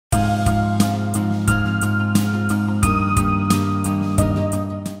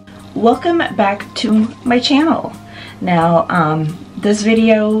Welcome back to my channel. Now this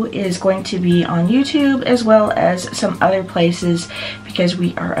video is going to be on YouTube as well as some other places because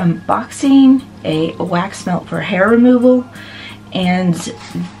we are unboxing a wax melt for hair removal, and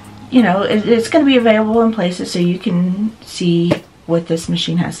you know it's going to be available in places so you can see what this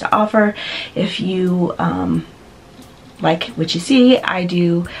machine has to offer. If you like what you see, I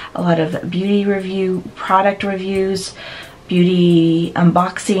do a lot of beauty review, product reviews, beauty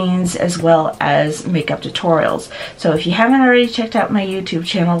unboxings, as well as makeup tutorials. So if you haven't already checked out my YouTube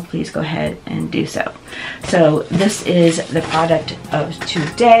channel, please go ahead and do so. So this is the product of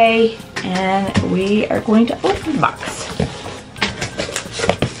today, and we are going to open the box.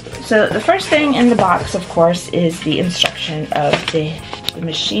 So the first thing in the box, of course, is the instruction of the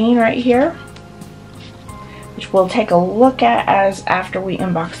machine right here, which we'll take a look at as after we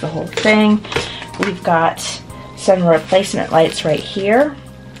unbox the whole thing. We've got some replacement lights right here,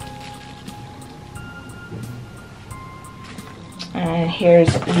 and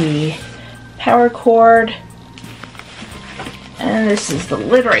here's the power cord, and this is the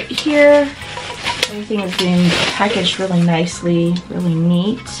lid right here. Everything is being packaged really nicely, really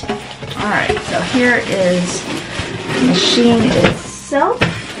neat. Alright, so here is the machine itself,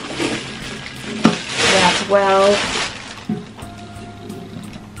 wrapped well.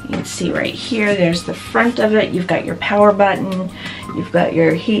 You can see right here, there's the front of it. You've got your power button, you've got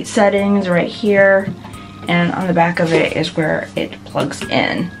your heat settings right here, and on the back of it is where it plugs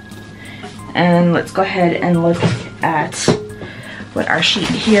in. And let's go ahead and look at what our sheet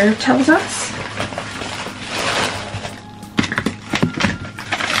here tells us.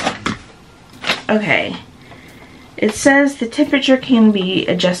 Okay, it says the temperature can be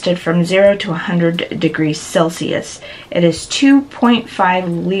adjusted from 0 to 100 degrees Celsius. It is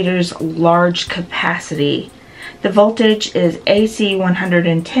 2.5 liters large capacity. The voltage is AC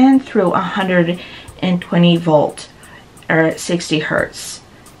 110 through 120 volt, or 60 hertz.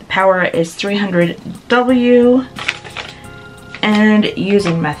 The power is 300 W, and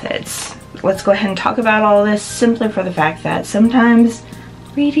using methods. Let's go ahead and talk about all this simply for the fact that sometimes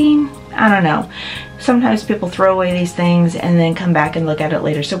reading, I don't know, sometimes people throw away these things and then come back and look at it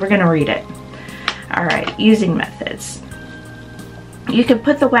later, so we're going to read it. Alright, using methods. You can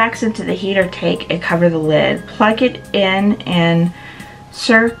put the wax into the heater tank and cover the lid. Plug it in and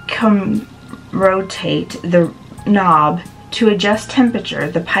circumrotate the knob to adjust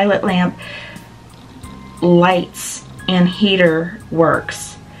temperature. The pilot lamp lights and heater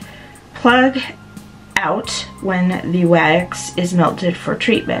works. Plug out when the wax is melted for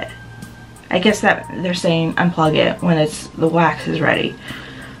treatment. I guess that they're saying unplug it when the wax is ready.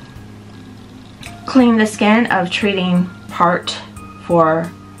 Clean the skin of treating part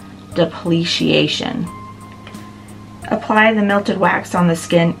for depletion. Apply the melted wax on the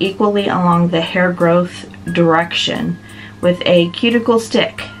skin equally along the hair growth direction with a cuticle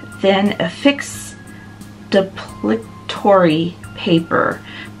stick. Then affix depilatory paper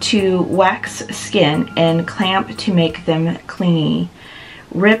to wax skin and clamp to make them clean.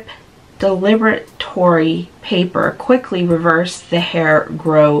 Rip deliberatory paper. Quickly reverse the hair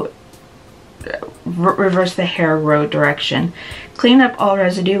grow direction. Clean up all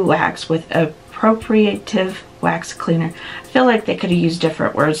residue wax with appropriative wax cleaner. I feel like they could have used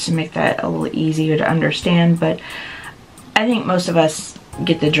different words to make that a little easier to understand, but I think most of us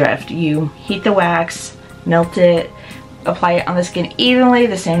get the drift. You heat the wax, melt it, apply it on the skin evenly,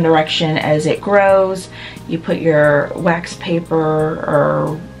 the same direction as it grows. You put your wax paper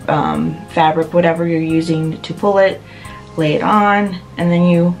or fabric, whatever you're using to pull it, lay it on, and then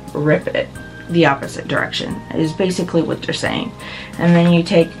you rip it the opposite direction is basically what they're saying. And then you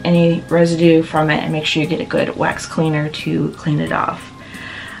take any residue from it and make sure you get a good wax cleaner to clean it off.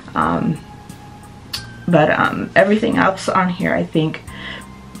 Everything else on here I think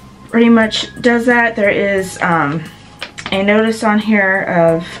pretty much does that. There is a notice on here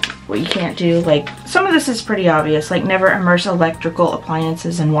of what you can't do. Like, some of this is pretty obvious, like never immerse electrical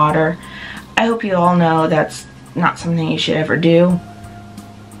appliances in water. I hope you all know that's not something you should ever do,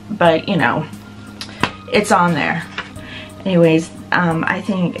 but you know, it's on there. Anyways, I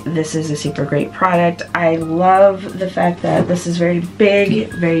think this is a super great product. I love the fact that this is very big,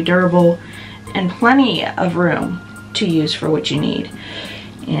 very durable, and plenty of room to use for what you need.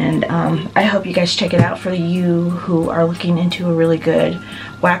 And I hope you guys check it out for you who are looking into a really good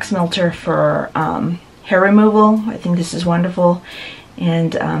wax melter for hair removal. I think this is wonderful.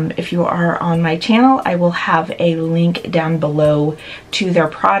 And if you are on my channel, I will have a link down below to their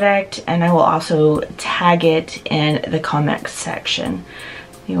product, and I will also tag it in the comments section.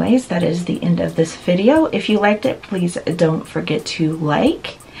 Anyways, that is the end of this video. If you liked it, please don't forget to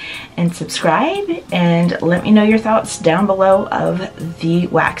like and subscribe, and let me know your thoughts down below of the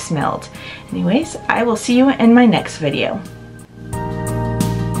wax melt. Anyways, I will see you in my next video.